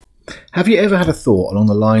Have you ever had a thought along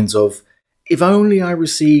the lines of, if only I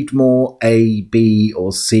received more A, B,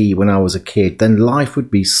 or C when I was a kid, then life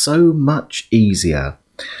would be so much easier?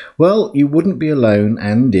 Well, you wouldn't be alone,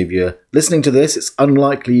 and if you're listening to this, it's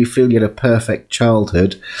unlikely you feel you had a perfect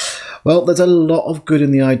childhood. Well, there's a lot of good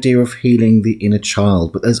in the idea of healing the inner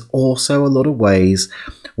child, but there's also a lot of ways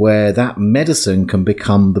where that medicine can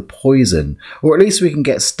become the poison, or at least we can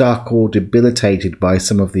get stuck or debilitated by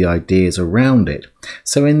some of the ideas around it.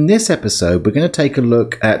 So in this episode, we're going to take a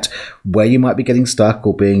look at where you might be getting stuck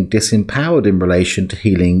or being disempowered in relation to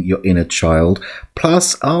healing your inner child.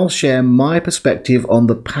 Plus, I'll share my perspective on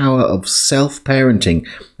the power of self-parenting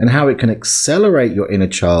and how it can accelerate your inner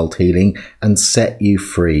child healing and set you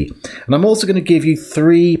free. And I'm also going to give you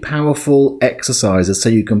 3 powerful exercises so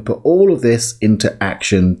you can put all of this into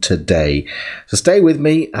action today. So stay with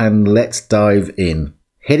me and let's dive in.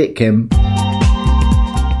 Hit it, Kim.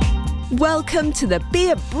 Welcome to the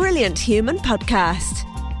Be a Brilliant Human podcast.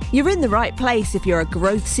 You're in the right place if you're a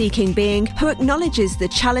growth-seeking being who acknowledges the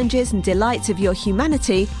challenges and delights of your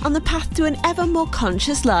humanity on the path to an ever more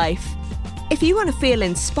conscious life. If you want to feel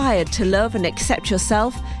inspired to love and accept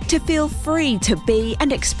yourself, to feel free to be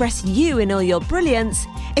and express you in all your brilliance,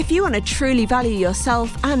 if you want to truly value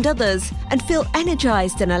yourself and others and feel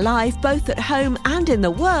energized and alive both at home and in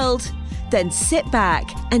the world, then sit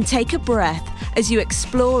back and take a breath as you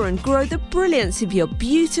explore and grow the brilliance of your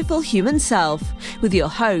beautiful human self with your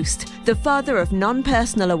host, the father of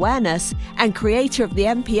non-personal awareness and creator of the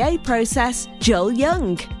MPA process, Joel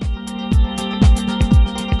Young.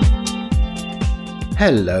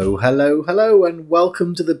 Hello, and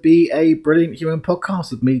welcome to the Be a Brilliant Human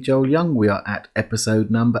podcast with me, Joel Young. We are at episode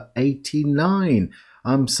number 89.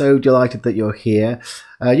 I'm so delighted that you're here.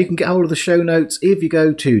 You can get hold of the show notes if you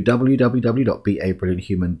go to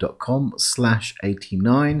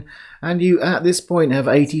www.beabrillianthuman.com/89, and you at this point have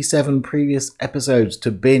 87 previous episodes to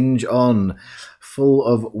binge on, full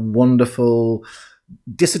of wonderful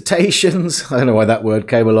dissertations. I don't know why that word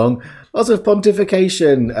came along. Lots of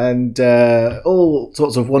pontification and all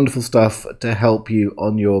sorts of wonderful stuff to help you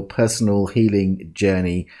on your personal healing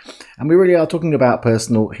journey. And we really are talking about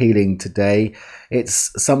personal healing today.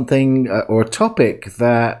 It's something or a topic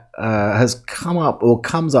that has come up or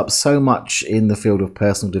comes up so much in the field of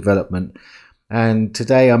personal development. And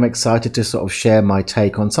today I'm excited to sort of share my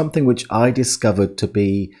take on something which I discovered to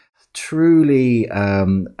be truly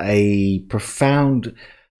a profound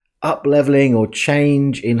up-leveling or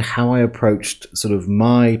change in how I approached sort of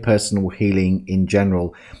my personal healing in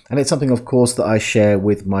general. And it's something, of course, that I share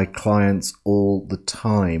with my clients all the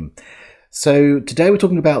time. So today we're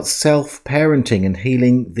talking about self-parenting and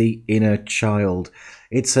healing the inner child.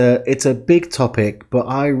 It's a big topic, but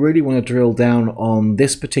I really want to drill down on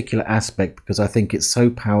this particular aspect because I think it's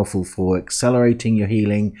so powerful for accelerating your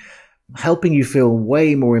healing, helping you feel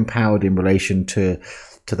way more empowered in relation to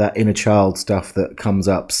that inner child stuff that comes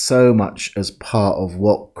up so much as part of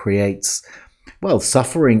what creates, well,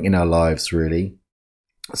 suffering in our lives, really.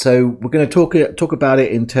 So we're going to talk about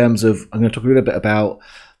it in terms of, I'm going to talk a little bit about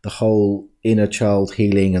the whole inner child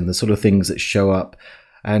healing and the sort of things that show up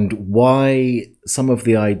and why some of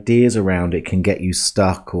the ideas around it can get you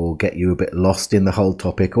stuck or get you a bit lost in the whole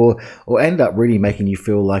topic or end up really making you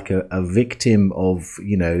feel like a victim of,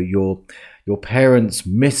 you know, your parents'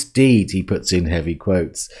 misdeeds, he puts in heavy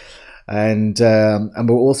quotes. And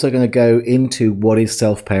we're also going to go into what is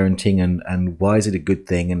self-parenting and why is it a good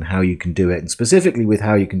thing and how you can do it. And specifically with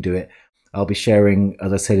how you can do it, I'll be sharing,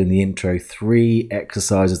 as I said in the intro, 3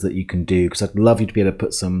 exercises that you can do because I'd love you to be able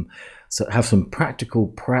to have some practical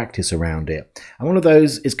practice around it. And one of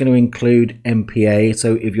those is going to include MPA.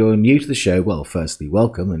 So if you're new to the show, well, firstly,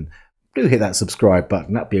 welcome and do hit that subscribe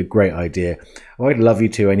button. That'd be a great idea. I'd love you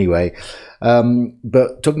to anyway.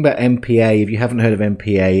 But talking about MPA, if you haven't heard of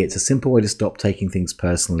MPA, it's a simple way to stop taking things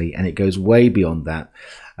personally, and it goes way beyond that.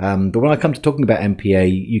 But when I come to talking about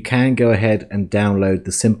MPA, you can go ahead and download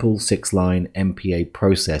the simple 6-line MPA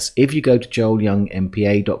process. If you go to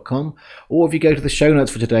joelyoungmpa.com, or if you go to the show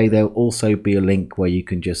notes for today, there'll also be a link where you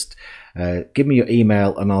can just give me your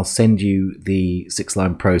email and I'll send you the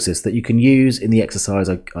 6-line process that you can use in the exercise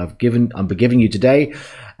I'm giving you today.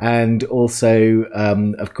 And also,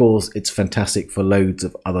 of course, it's fantastic for loads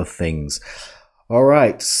of other things. All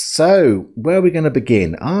right, so where are we going to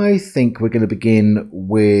begin? I think we're going to begin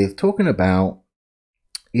with talking about,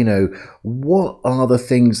 you know, what are the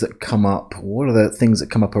things that come up? What are the things that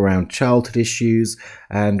come up around childhood issues?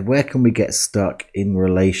 And where can we get stuck in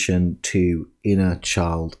relation to inner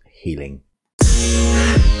child healing?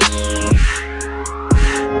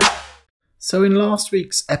 So in last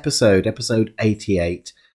week's episode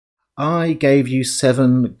 88, I gave you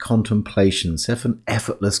 7 contemplations, 7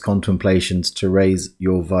 effortless contemplations to raise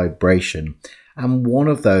your vibration. And one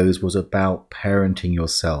of those was about parenting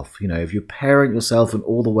yourself. You know, if you parent yourself in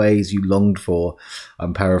all the ways you longed for,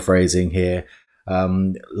 I'm paraphrasing here,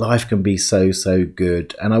 life can be so, so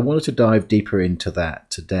good. And I wanted to dive deeper into that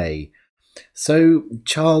today. So,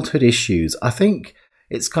 childhood issues. I think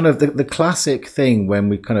it's kind of the classic thing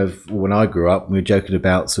when I grew up, we were joking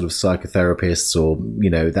about sort of psychotherapists or, you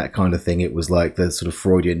know, that kind of thing. It was like the sort of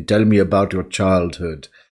Freudian, tell me about your childhood.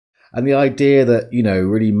 And the idea that, you know,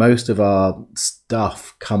 really most of our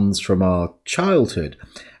stuff comes from our childhood.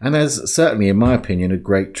 And there's certainly, in my opinion, a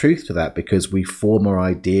great truth to that, because we form our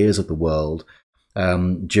ideas of the world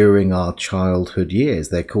during our childhood years.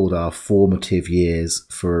 They're called our formative years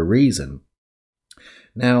for a reason.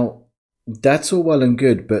 Now, that's all well and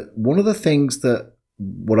good, but one of the things that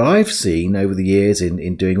what I've seen over the years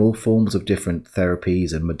in doing all forms of different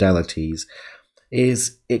therapies and modalities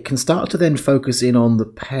is it can start to then focus in on the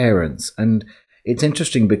parents. And it's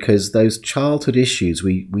interesting because those childhood issues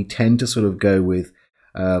we tend to sort of go with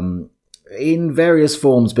in various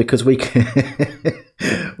forms, because we can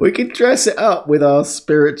we can dress it up with our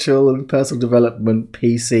spiritual and personal development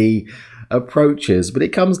PC approaches, but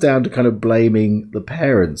it comes down to kind of blaming the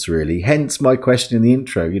parents, really. Hence my question in the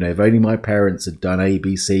intro, you know, if only my parents had done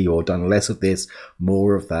ABC or done less of this,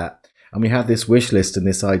 more of that. And we have this wish list and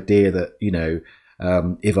this idea that, you know,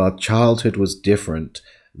 if our childhood was different,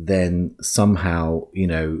 then somehow, you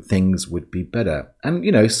know, things would be better. And,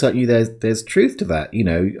 you know, certainly there's truth to that, you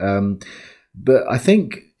know, but I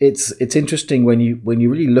think it's interesting when you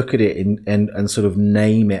really look at it and sort of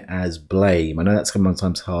name it as blame. I know that's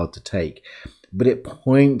sometimes hard to take, but it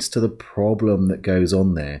points to the problem that goes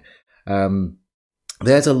on there.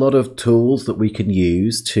 There's a lot of tools that we can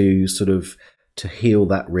use to to heal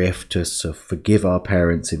that rift, to sort of forgive our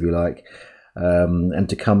parents, if you like, and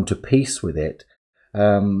to come to peace with it.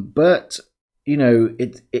 But, you know,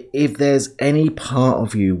 if there's any part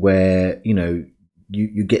of you where, you know,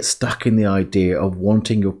 you get stuck in the idea of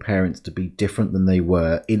wanting your parents to be different than they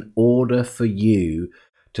were in order for you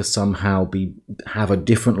to somehow have a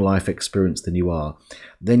different life experience than you are,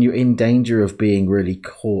 then you're in danger of being really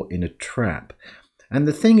caught in a trap. And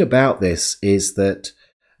the thing about this is that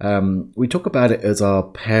we talk about it as our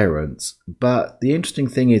parents, but the interesting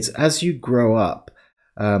thing is, as you grow up,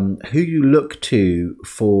 who you look to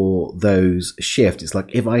for those shifts, it's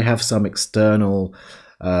like, if I have some external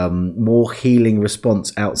more healing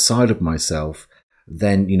response outside of myself,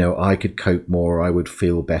 then, you know, I could cope more, I would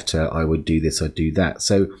feel better, I would do this, I'd do that.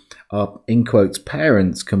 So our, in quotes,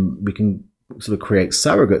 parents we can sort of create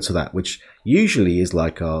surrogates of that, which usually is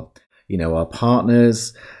like our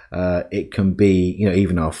partners. It can be, you know,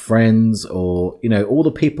 even our friends, or, you know, all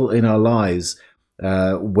the people in our lives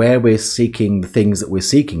where we're seeking the things that we're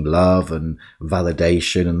seeking, love and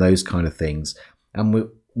validation and those kind of things. And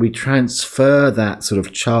we transfer that sort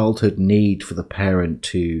of childhood need for the parent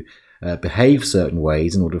to behave certain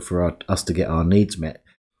ways in order for us to get our needs met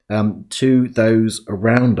to those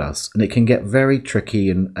around us. And it can get very tricky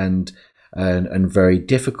and very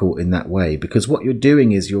difficult in that way, because what you're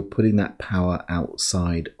doing is you're putting that power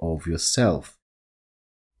outside of yourself.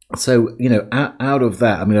 So, you know, out of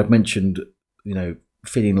that, I mean, I've mentioned, you know,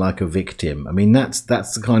 feeling like a victim. I mean, that's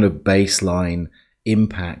the kind of baseline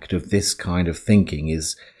impact of this kind of thinking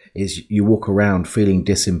is you walk around feeling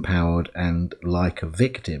disempowered and like a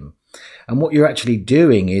victim. And what you're actually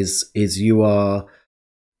doing is you are,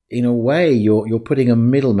 in a way, you're putting a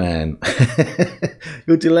middleman.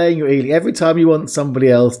 You're delaying your healing. Every time you want somebody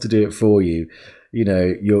else to do it for you, you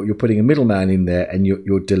know, you're putting a middleman in there, and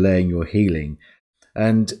you're delaying your healing.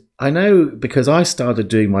 And I know, because I started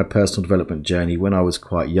doing my personal development journey when I was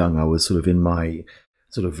quite young. I was sort of in my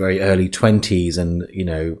sort of very early 20s, and, you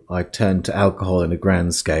know, I turned to alcohol on a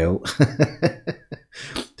grand scale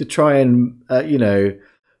to try and, you know,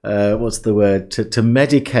 what's the word, to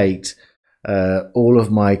medicate all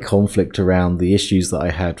of my conflict around the issues that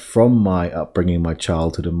I had from my upbringing, my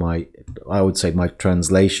childhood, and I would say my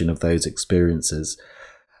translation of those experiences.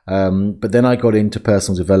 But then I got into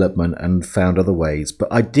personal development and found other ways. But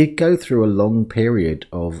I did go through a long period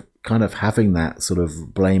of kind of having that sort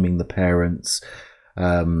of blaming the parents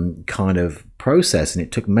kind of process. And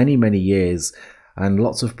it took many, many years and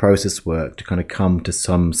lots of process work to kind of come to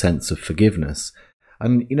some sense of forgiveness.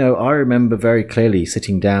 And, you know, I remember very clearly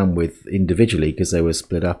sitting down with individually, because they were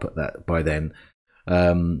split up at that by then,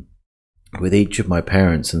 with each of my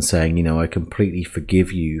parents and saying, you know, I completely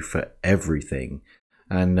forgive you for everything.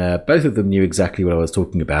 And both of them knew exactly what I was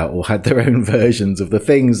talking about, or had their own versions of the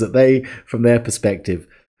things that they, from their perspective,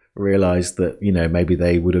 realized that, maybe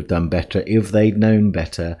they would have done better if they'd known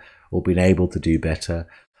better or been able to do better.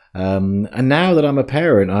 And now that I'm a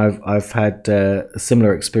parent, I've had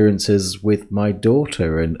similar experiences with my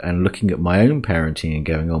daughter, and looking at my own parenting and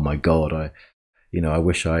going, oh my God, I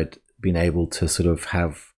wish I'd been able to sort of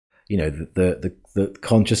have, the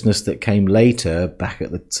consciousness that came later back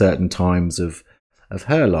at the certain times of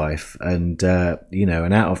her life. And,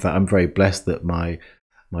 and out of that, I'm very blessed that my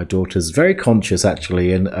daughter's very conscious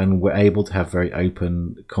actually, and we're able to have very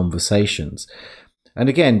open conversations. And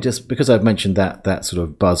again, just because I've mentioned that sort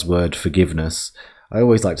of buzzword forgiveness, I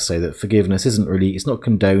always like to say that forgiveness it's not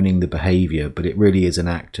condoning the behavior, but it really is an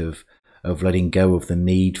act of letting go of the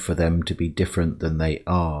need for them to be different than they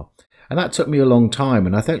are. And that took me a long time.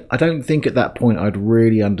 And I don't think at that point I'd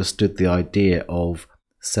really understood the idea of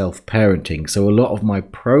self-parenting. So a lot of my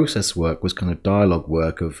process work was kind of dialogue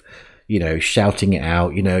work of, shouting it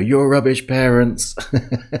out, you're rubbish parents.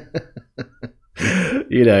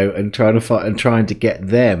 And trying to get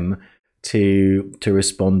them to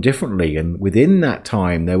respond differently. And within that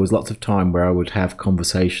time, there was lots of time where I would have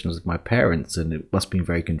conversations with my parents, and it must have been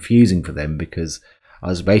very confusing for them, because I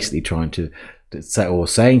was basically trying to say, or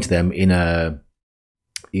saying to them in a,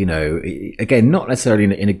 again, not necessarily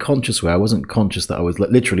in a conscious way. I wasn't conscious that I was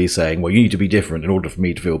literally saying, well, you need to be different in order for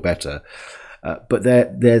me to feel better. But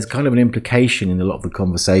there's kind of an implication in a lot of the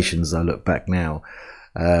conversations, I look back now,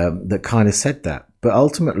 that kind of said that. But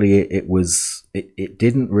ultimately it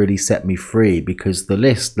didn't really set me free, because the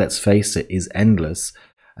list, let's face it, is endless,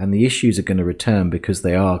 and the issues are going to return because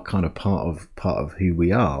they are kind of part of who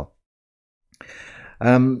we are.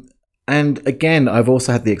 And again, I've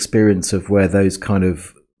also had the experience of where those kind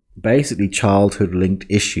of basically childhood linked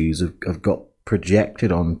issues have got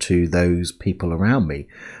projected onto those people around me,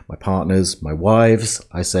 my partners, my wives.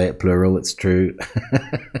 I say it plural, it's true.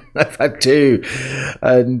 I've had two.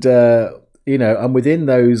 And and within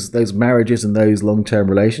those marriages and those long-term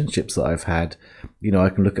relationships that I've had, I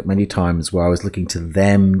can look at many times where I was looking to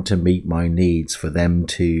them to meet my needs, for them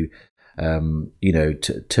to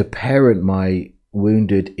to parent my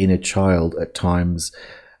wounded inner child at times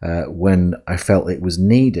when I felt it was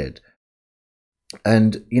needed.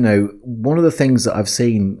 And, one of the things that I've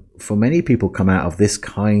seen for many people come out of this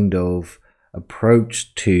kind of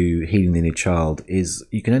approach to healing the inner child is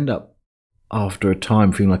you can end up after a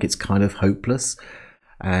time feeling like it's kind of hopeless,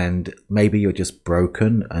 and maybe you're just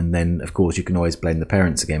broken. And then, of course, you can always blame the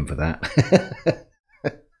parents again for that.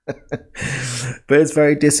 But it's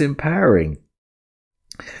very disempowering.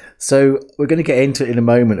 So we're going to get into it in a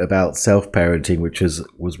moment about self-parenting, which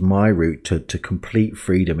was my route to complete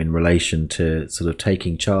freedom in relation to sort of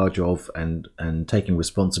taking charge of and taking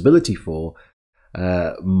responsibility for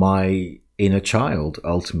my inner child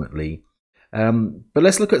ultimately. But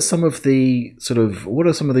let's look at some of the what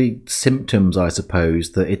are some of the symptoms, I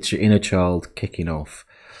suppose, that it's your inner child kicking off.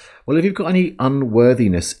 Well, if you've got any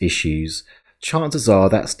unworthiness issues, chances are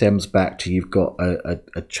that stems back to you've got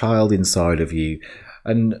a child inside of you.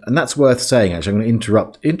 And that's worth saying, actually. I'm going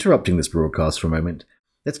to interrupting this broadcast for a moment.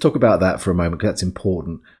 Let's talk about that for a moment, because that's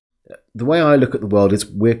important. The way I look at the world is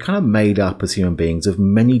we're kind of made up as human beings of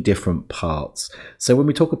many different parts. So when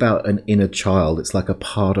we talk about an inner child, it's like a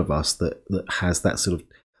part of us that has that sort of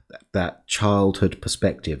that childhood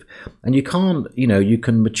perspective. And you can't, you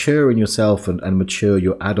can mature in yourself and mature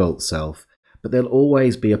your adult self, but there'll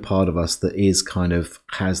always be a part of us that is kind of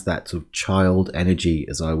has that sort of child energy,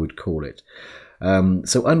 as I would call it.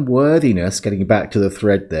 So unworthiness, getting back to the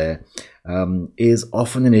thread there, is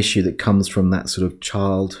often an issue that comes from that sort of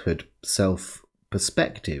childhood self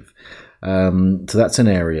perspective. So that's an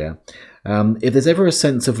area. If there's ever a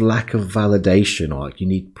sense of lack of validation, or like you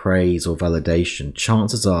need praise or validation,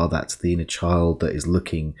 chances are that's the inner child that is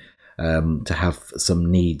looking to have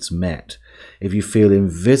some needs met. If you feel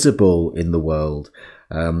invisible in the world,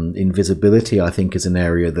 invisibility, I think, is an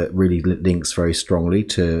area that really links very strongly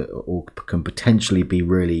to, or can potentially be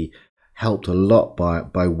really helped a lot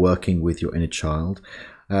by working with your inner child.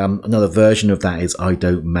 Another version of that is I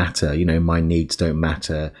don't matter. My needs don't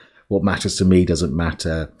matter. What matters to me doesn't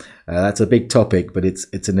matter. That's a big topic, but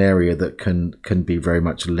it's an area that can be very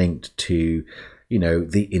much linked to,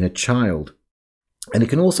 the inner child. And it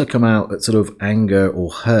can also come out at sort of anger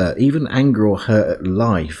or hurt, even anger or hurt at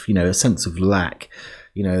life, a sense of lack.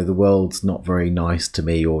 The world's not very nice to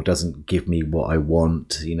me, or doesn't give me what I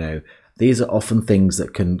want. These are often things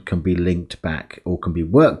that can be linked back or can be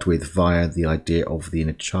worked with via the idea of the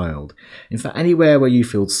inner child. In fact, anywhere where you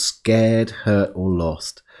feel scared, hurt, or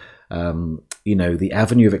lost, the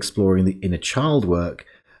avenue of exploring the inner child work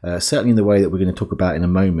certainly in the way that we're going to talk about in a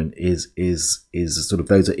moment, is sort of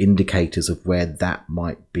those are indicators of where that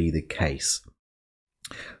might be the case.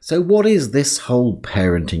 So what is this whole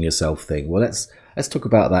parenting yourself thing? Well, let's talk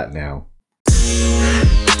about that now.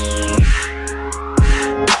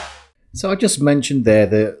 So I just mentioned there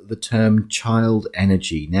the term child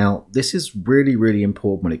energy. Now, this is really, really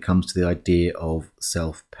important when it comes to the idea of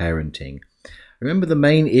self-parenting. Remember, the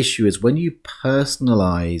main issue is when you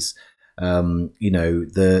personalize,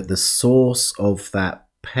 the source of that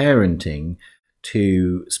parenting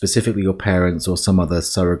to specifically your parents or some other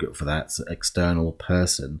surrogate for that external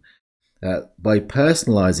person. By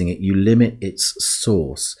personalizing it, you limit its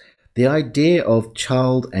source. The idea of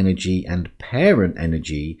child energy and parent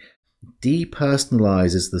energy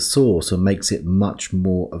depersonalizes the source and makes it much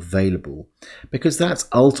more available, because that's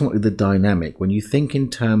ultimately the dynamic. When you think in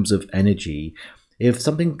terms of energy, if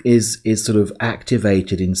something is sort of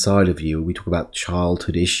activated inside of you, we talk about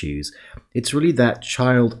childhood issues, it's really that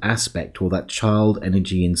child aspect or that child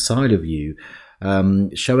energy inside of you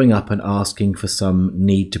showing up and asking for some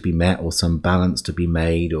need to be met or some balance to be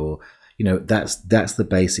made, or that's the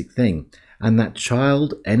basic thing. And that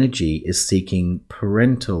child energy is seeking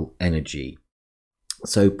parental energy.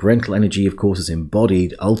 So parental energy, of course, is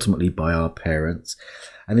embodied ultimately by our parents.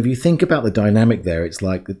 And if you think about the dynamic there, it's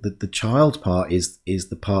like the child part is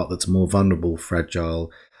the part that's more vulnerable,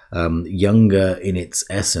 fragile, younger in its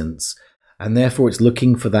essence. And therefore it's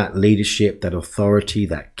looking for that leadership, that authority,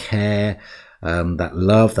 that care, that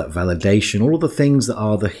love, that validation, all of the things that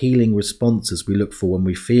are the healing responses we look for when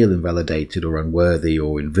we feel invalidated or unworthy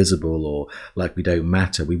or invisible or like we don't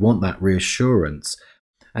matter. We want that reassurance.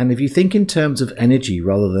 And if you think in terms of energy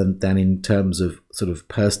rather than in terms of sort of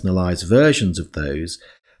personalized versions of those,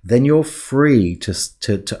 then you're free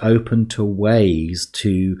to open to ways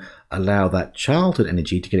to allow that childhood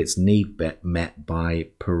energy to get its need met by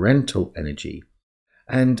parental energy.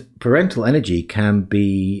 And parental energy can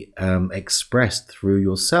be expressed through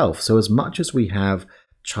yourself. So as much as we have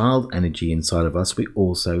child energy inside of us, we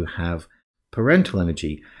also have parental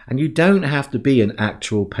energy. And you don't have to be an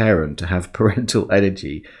actual parent to have parental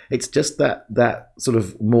energy. It's just that sort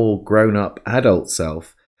of more grown-up adult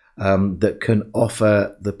self that can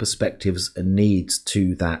offer the perspectives and needs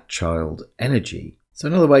to that child energy. So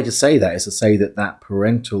another way to say that is to say that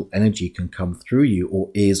parental energy can come through you or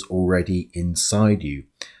is already inside you.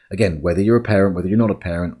 Again, whether you're a parent, whether you're not a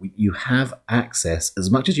parent, you have access. As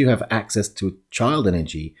much as you have access to child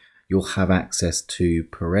energy, you'll have access to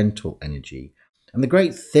parental energy. And the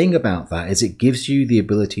great thing about that is it gives you the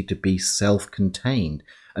ability to be self-contained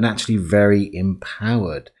and actually very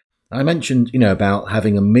empowered. I mentioned, about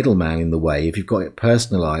having a middleman in the way. If you've got it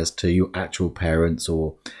personalized to your actual parents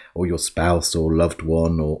or your spouse or loved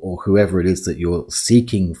one or whoever it is that you're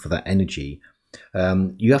seeking for that energy,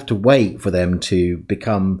 you have to wait for them to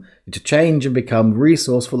change and become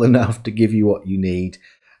resourceful enough to give you what you need.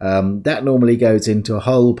 That normally goes into a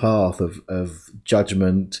whole path of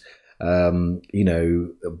judgment,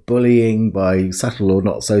 bullying by subtle or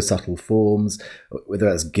not so subtle forms, whether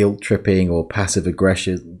that's guilt tripping or passive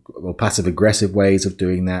aggressive ways of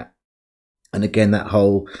doing that. And again, that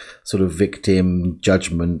whole sort of victim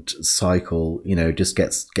judgment cycle, just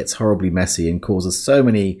gets horribly messy and causes so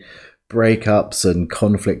many breakups and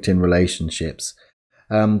conflict in relationships.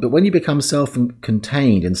 But when you become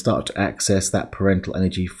self-contained and start to access that parental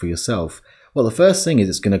energy for yourself, well, the first thing is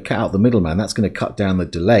it's going to cut out the middleman. That's going to cut down the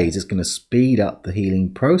delays. It's going to speed up the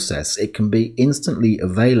healing process. It can be instantly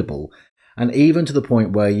available. And even to the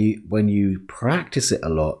point where when you practice it a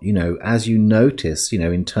lot, as you notice,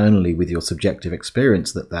 internally with your subjective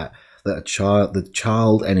experience that the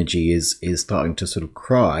child energy is starting to sort of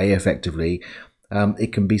cry effectively,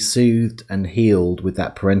 it can be soothed and healed with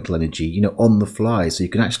that parental energy, on the fly. So you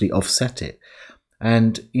can actually offset it.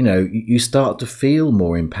 And, you start to feel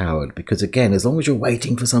more empowered because, again, as long as you're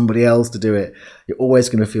waiting for somebody else to do it, you're always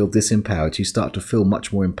going to feel disempowered. You start to feel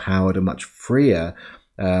much more empowered and much freer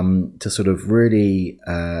to sort of really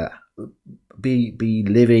be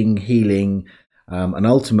living, healing, and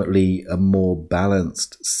ultimately a more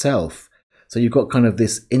balanced self. So you've got kind of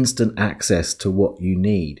this instant access to what you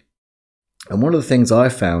need. And one of the things I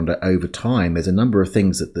found over time, there's a number of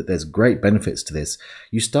things that there's great benefits to this.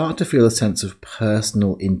 You start to feel a sense of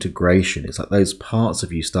personal integration. It's like those parts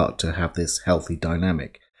of you start to have this healthy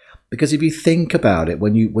dynamic. Because if you think about it,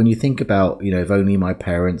 when you think about, if only my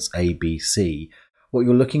parents A, B, C, what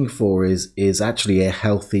you're looking for is actually a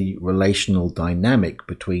healthy relational dynamic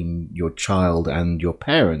between your child and your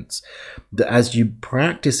parents. That as you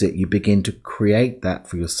practice it, you begin to create that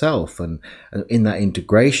for yourself, and in that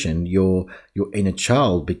integration, your inner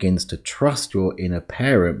child begins to trust your inner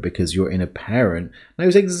parent, because your inner parent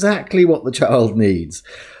knows exactly what the child needs,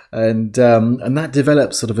 and that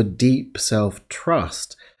develops sort of a deep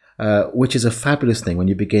self-trust. Which is a fabulous thing when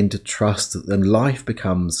you begin to trust that then life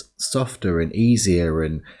becomes softer and easier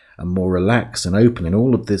and more relaxed and open, and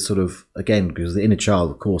all of this sort of, again, because the inner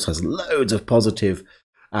child, of course, has loads of positive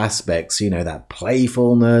aspects, that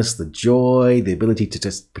playfulness, the joy, the ability to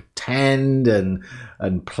just pretend and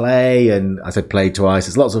play. And I said play twice,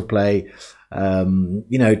 there's lots of play.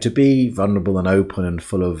 To be vulnerable and open and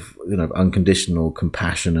full of, unconditional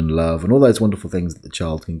compassion and love and all those wonderful things that the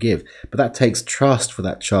child can give. But that takes trust for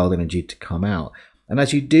that child energy to come out. And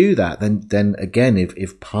as you do that, then again,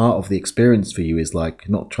 if part of the experience for you is like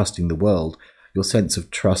not trusting the world, your sense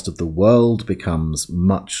of trust of the world becomes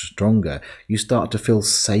much stronger. You start to feel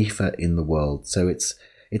safer in the world. So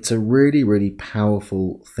it's a really, really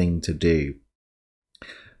powerful thing to do.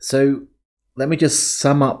 So let me just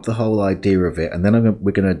sum up the whole idea of it, and then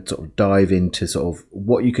we're going to sort of dive into sort of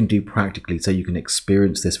what you can do practically so you can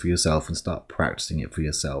experience this for yourself and start practicing it for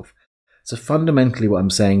yourself. So fundamentally what I'm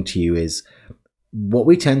saying to you is, what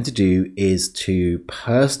we tend to do is to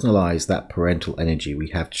personalize that parental energy. We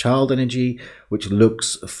have child energy, which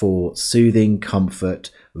looks for soothing,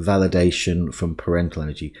 comfort, validation from parental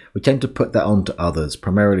energy. We tend to put that onto others,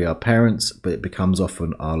 primarily our parents, but it becomes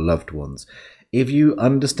often our loved ones. If you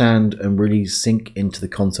understand and really sink into the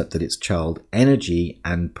concept that it's child energy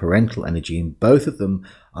and parental energy, and both of them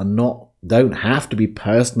don't have to be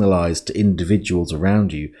personalized to individuals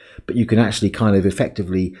around you, but you can actually kind of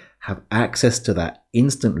effectively have access to that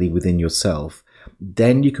instantly within yourself,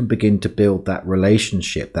 then you can begin to build that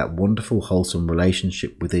relationship, that wonderful, wholesome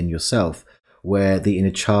relationship within yourself, where the inner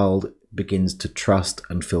child begins to trust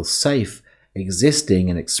and feel safe existing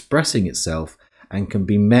and expressing itself, and can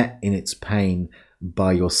be met in its pain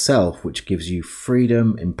by yourself, which gives you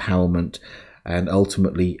freedom, empowerment, and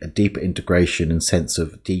ultimately a deeper integration and sense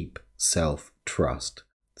of deep self-trust.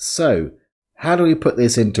 So, how do we put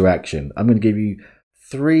this into action? I'm going to give you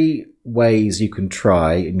 3 ways you can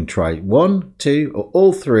try. You can try 1, 2, or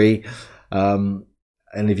all 3. And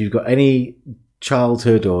if you've got any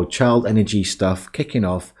childhood or child energy stuff kicking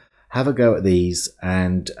off, have a go at these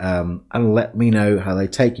and let me know how they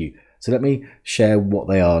take you. So let me share what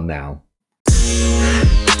they are now.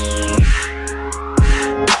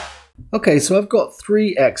 Okay, so I've got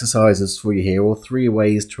 3 exercises for you here, or 3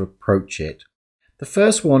 ways to approach it. The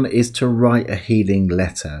first one is to write a healing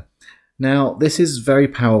letter. Now, this is very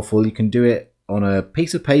powerful. You can do it on a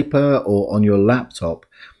piece of paper or on your laptop.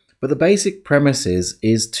 But the basic premise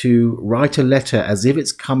is to write a letter as if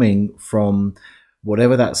it's coming from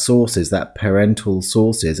whatever that source is, that parental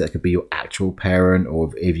source is. That could be your actual parent,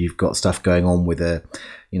 or if you've got stuff going on with a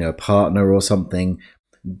partner or something.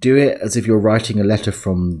 Do it as if you're writing a letter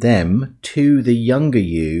from them to the younger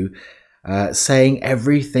you, saying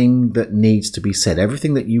everything that needs to be said,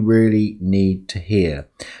 everything that you really need to hear.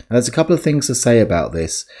 Now, there's a couple of things to say about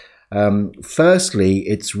this. Firstly,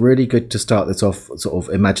 it's really good to start this off sort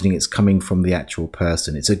of imagining it's coming from the actual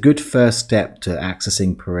person. It's a good first step to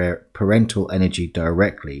accessing parental energy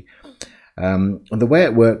directly. And the way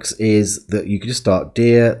it works is that you can just start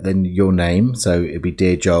Dear, then your name. So it'd be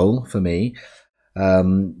Dear Joel for me,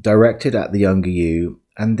 directed at the younger you.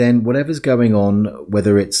 And then whatever's going on,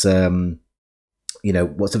 whether it's, whatever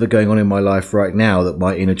going on in my life right now that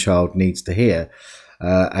my inner child needs to hear,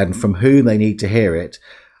 and from whom they need to hear it,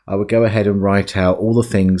 I would go ahead and write out all the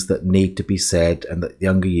things that need to be said and that the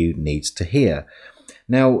younger you needs to hear.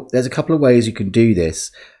 Now, there's a couple of ways you can do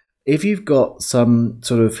this. If you've got some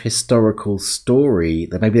sort of historical story,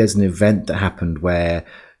 that maybe there's an event that happened where,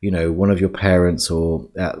 one of your parents or,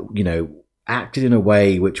 acted in a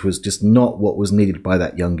way which was just not what was needed by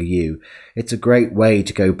that younger you, it's a great way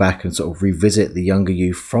to go back and sort of revisit the younger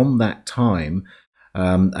you from that time,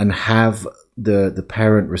 and have the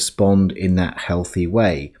parent respond in that healthy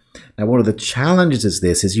way. Now, one of the challenges is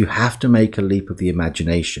this, is you have to make a leap of the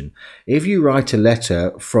imagination. If you write a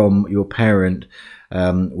letter from your parent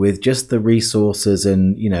with just the resources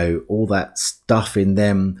and, all that stuff in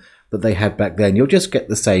them that they had back then, you'll just get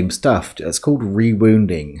the same stuff. It's called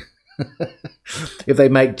rewounding. If they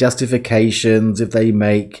make justifications, if they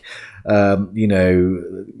make sort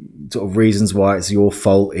of reasons why it's your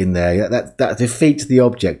fault in there, that defeats the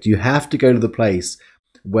object. You have to go to the place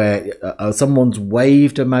where someone's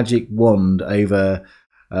waved a magic wand over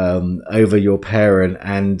your parent,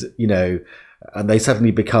 and and they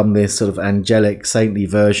suddenly become this sort of angelic, saintly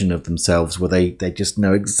version of themselves where they just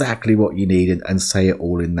know exactly what you need and say it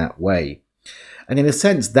all in that way. And in a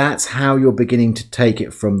sense, that's how you're beginning to take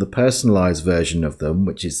it from the personalized version of them,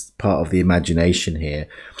 which is part of the imagination here.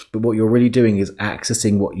 But what you're really doing is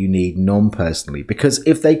accessing what you need non-personally, because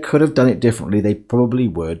if they could have done it differently, they probably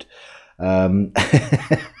would. And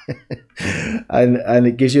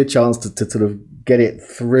it gives you a chance to sort of get it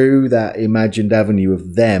through that imagined avenue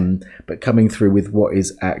of them, but coming through with what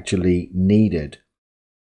is actually needed.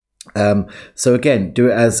 So again, do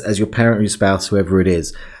it as your parent or your spouse, whoever it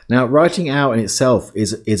is. Now, writing out in itself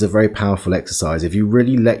is a very powerful exercise. If you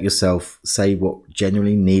really let yourself say what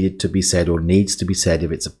genuinely needed to be said or needs to be said,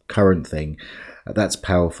 if it's a current thing, that's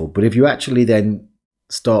powerful. But if you actually then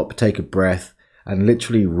stop, take a breath, and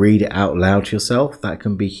literally read it out loud to yourself, that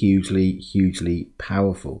can be hugely, hugely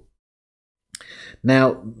powerful.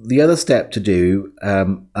 Now, the other step to do,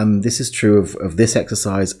 and this is true of this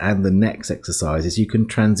exercise and the next exercise, is you can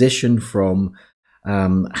transition from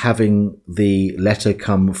having the letter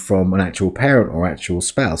come from an actual parent or actual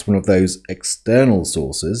spouse, one of those external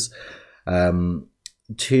sources,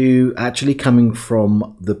 to actually coming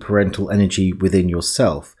from the parental energy within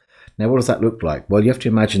yourself. Now, what does that look like? Well, you have to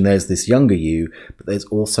imagine there's this younger you, but there's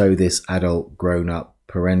also this adult, grown-up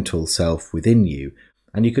parental self within you.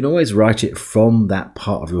 And you can always write it from that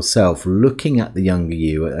part of yourself, looking at the younger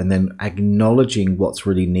you and then acknowledging what's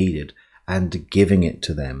really needed and giving it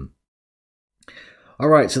to them. All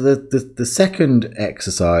right, so the second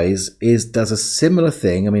exercise does a similar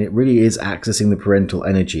thing. I mean, it really is accessing the parental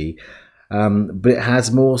energy, but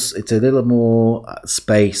it's a little more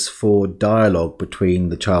space for dialogue between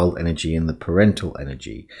the child energy and the parental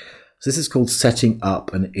energy. So this is called setting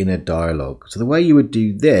up an inner dialogue. So the way you would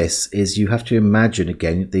do this is you have to imagine,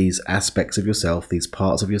 again, these aspects of yourself, these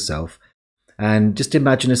parts of yourself, and just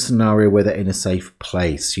imagine a scenario where they're in a safe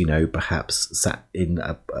place, perhaps sat in,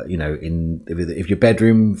 if your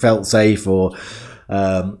bedroom felt safe, or,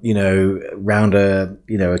 round a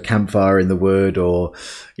campfire in the wood, or,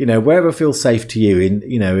 wherever feels safe to you,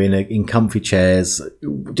 in comfy chairs,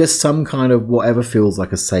 just some kind of whatever feels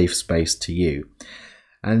like a safe space to you.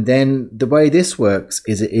 And then the way this works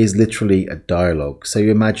is it is literally a dialogue. So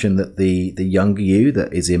you imagine that the younger you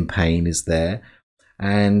that is in pain is there.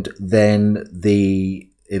 And then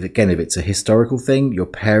if it's a historical thing, your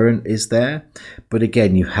parent is there. But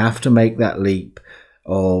again, you have to make that leap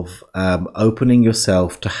of opening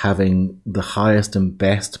yourself to having the highest and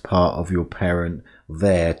best part of your parent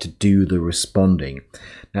there to do the responding.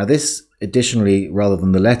 Now, this additionally, rather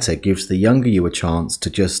than the letter, gives the younger you a chance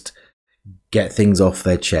to just get things off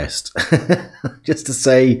their chest, just to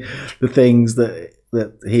say the things that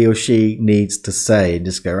he or she needs to say, and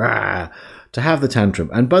just go, to have the tantrum.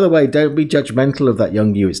 And by the way, don't be judgmental of that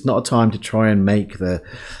young you. It's not a time to try and make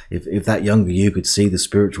if that younger you could see the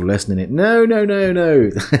spiritual lesson in it. No.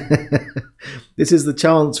 This is the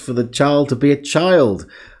chance for the child to be a child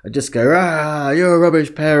and just go, you're a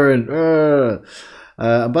rubbish parent.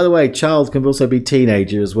 And by the way, child can also be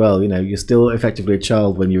teenager as well. You're still effectively a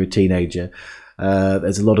child when you're a teenager.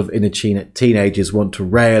 There's a lot of inner teenagers want to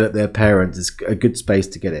rail at their parents. It's a good space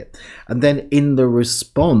to get it. And then in the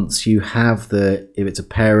response, you have if it's a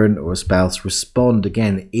parent or a spouse, respond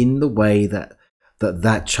again in the way that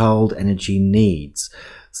child energy needs.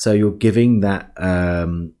 So you're giving that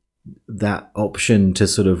option to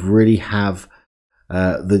sort of really have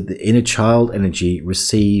the inner child energy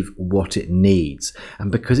receive what it needs.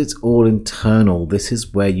 And because it's all internal, this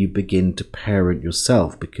is where you begin to parent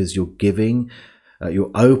yourself, because you're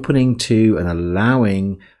you're opening to and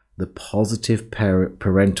allowing the positive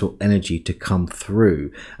parental energy to come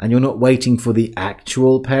through. And you're not waiting for the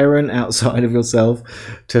actual parent outside of yourself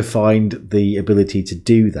to find the ability to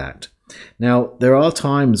do that. Now, there are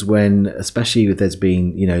times when, especially if there's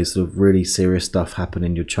been, sort of really serious stuff happen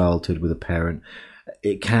in your childhood with a parent,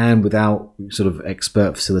 it can, without sort of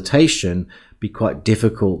expert facilitation, be quite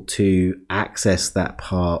difficult to access that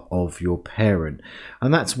part of your parent.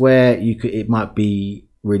 And that's where it might be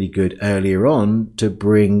really good earlier on to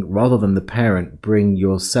bring, rather than the parent, bring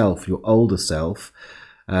yourself, your older self,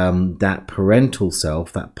 that parental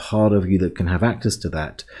self, that part of you that can have access to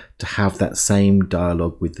that, to have that same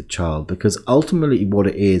dialogue with the child. Because ultimately what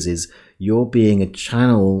it is you're being a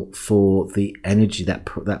channel for the energy,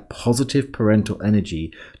 that positive parental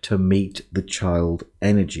energy, to meet the child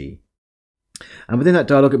energy. And within that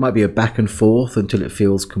dialogue, it might be a back and forth until it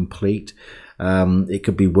feels complete. It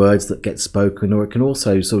could be words that get spoken, or it can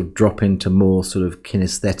also sort of drop into more sort of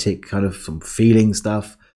kinesthetic kind of some feeling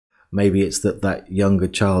stuff, Maybe it's that younger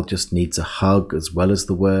child just needs a hug as well as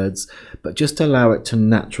the words, but just allow it to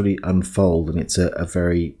naturally unfold, and it's a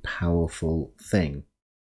very powerful thing.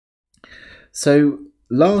 So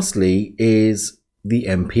lastly is the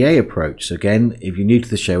MPA approach. So again, if you're new to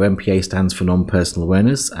the show, MPA stands for non-personal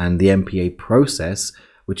awareness, and the MPA process,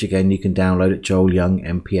 which again you can download at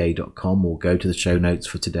joelyoungmpa.com or go to the show notes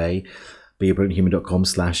for today,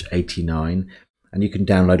 beabrillianthuman.com/89, and you can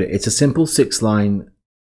download it. It's a simple 6-line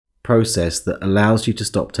process that allows you to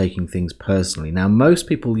stop taking things personally. Now, most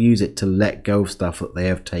people use it to let go of stuff that they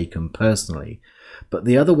have taken personally, but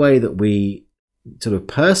the other way that we sort of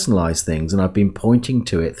personalize things, and I've been pointing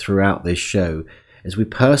to it throughout this show, is we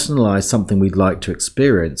personalize something we'd like to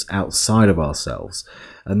experience outside of ourselves.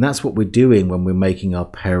 And that's what we're doing when we're making our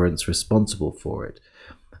parents responsible for it.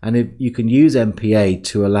 And if you can use MPA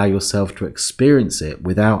to allow yourself to experience it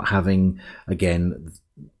without having, again,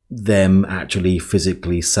 them actually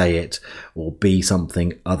physically say it or be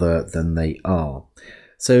something other than they are.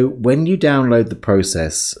 So when you download the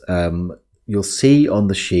process, you'll see on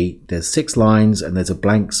the sheet there's 6 lines and there's a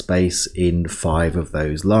blank space in 5 of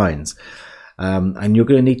those lines. And you're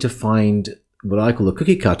going to need to find what I call a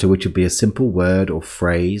cookie cutter, which would be a simple word or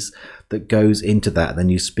phrase that goes into that. Then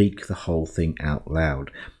you speak the whole thing out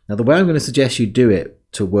loud. Now, the way I'm going to suggest you do it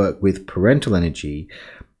to work with parental energy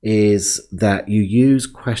is that you use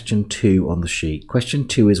question 2 on the sheet. Question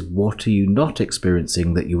 2 is, what are you not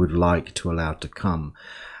experiencing that you would like to allow to come?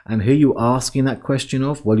 And who are you asking that question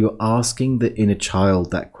of? Well, you're asking the inner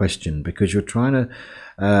child that question because you're trying to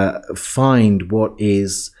find what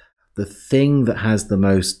is the thing that has the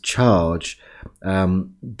most charge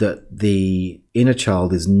that the inner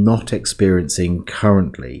child is not experiencing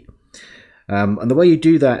currently. And the way you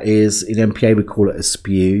do that is, in MPA we call it a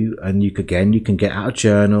spew, and you can get out a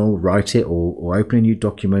journal, write it, or open a new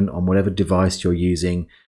document on whatever device you're using,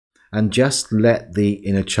 and just let the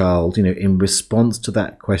inner child, in response to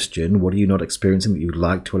that question, what are you not experiencing that you would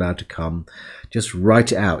like to allow to come, just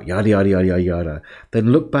write it out, yada, yada, yada, yada, yada.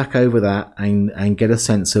 Then look back over that and get a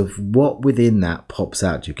sense of what within that pops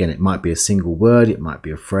out to you. Again, it might be a single word, it might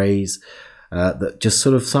be a phrase that just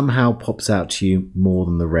sort of somehow pops out to you more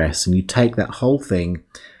than the rest. And you take that whole thing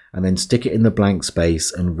and then stick it in the blank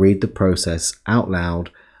space and read the process out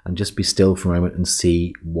loud and just be still for a moment and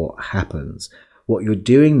see what happens. What you're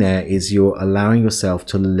doing there is you're allowing yourself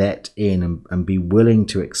to let in and be willing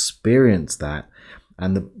to experience that.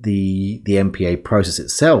 And the MPA process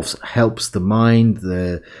itself helps the mind,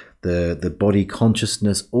 the body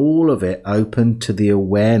consciousness, all of it open to the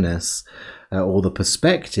awareness or the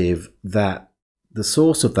perspective that the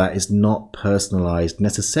source of that is not personalized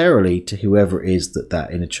necessarily to whoever it is that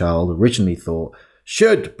inner child originally thought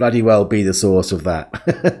should bloody well be the source of that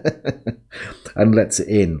and lets it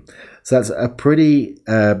in. So that's a pretty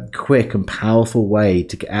quick and powerful way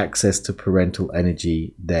to get access to parental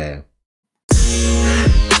energy there.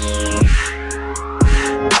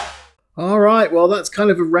 All right, well, that's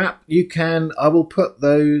kind of a wrap. I will put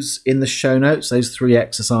those in the show notes, those 3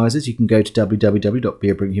 exercises. You can go to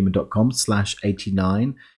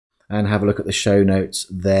www.beabrillianthuman.com/89 and have a look at the show notes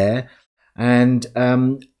there. And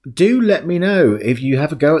do let me know if you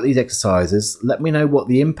have a go at these exercises. Let me know what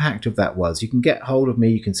the impact of that was. You can get hold of me.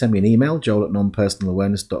 You can send me an email,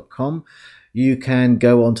 joel@nonpersonalawareness.com. You can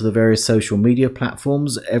go onto the various social media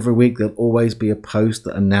platforms. Every week there'll always be a post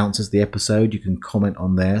that announces the episode. You can comment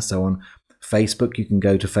on there. So on Facebook, you can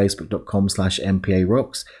go to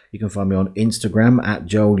facebook.com/MPA-rocks. You can find me on Instagram at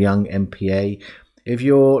joelyoungmpa. If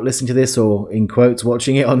you're listening to this, or in quotes,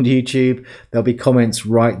 watching it on YouTube, there'll be comments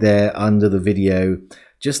right there under the video.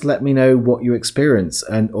 Just let me know what you experience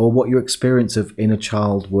or what your experience of inner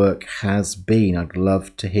child work has been. I'd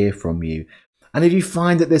love to hear from you. And if you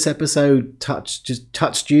find that this episode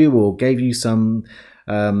touched you or gave you some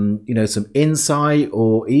some insight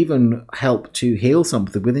or even help to heal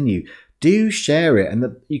something within you, do share it.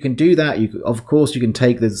 And you can do that. Of course, you can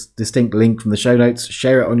take this distinct link from the show notes,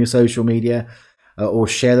 share it on your social media, or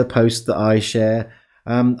share the post that I share.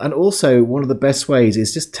 And also, one of the best ways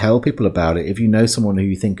is just tell people about it. If you know someone who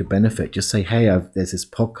you think could benefit, just say, hey, there's this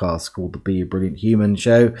podcast called the Be a Brilliant Human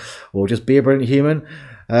show, or just Be a Brilliant Human.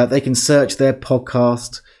 They can search their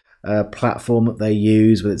podcast platform that they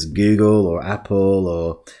use, whether it's Google or Apple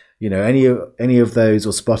or any of those,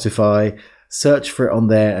 or Spotify. Search for it on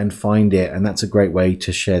there and find it, and that's a great way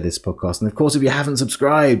to share this podcast. And of course, if you haven't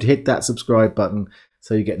subscribed, hit that subscribe button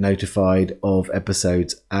so you get notified of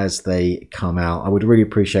episodes as they come out. I would really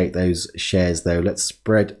appreciate those shares, though. Let's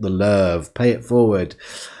spread the love, pay it forward.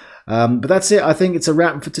 But that's it. I think it's a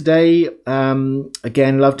wrap for today.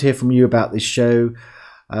 Again, love to hear from you about this show.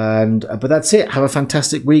 But that's it. Have a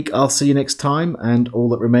fantastic week. I'll see you next time. And all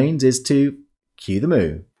that remains is to cue the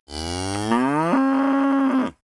moo.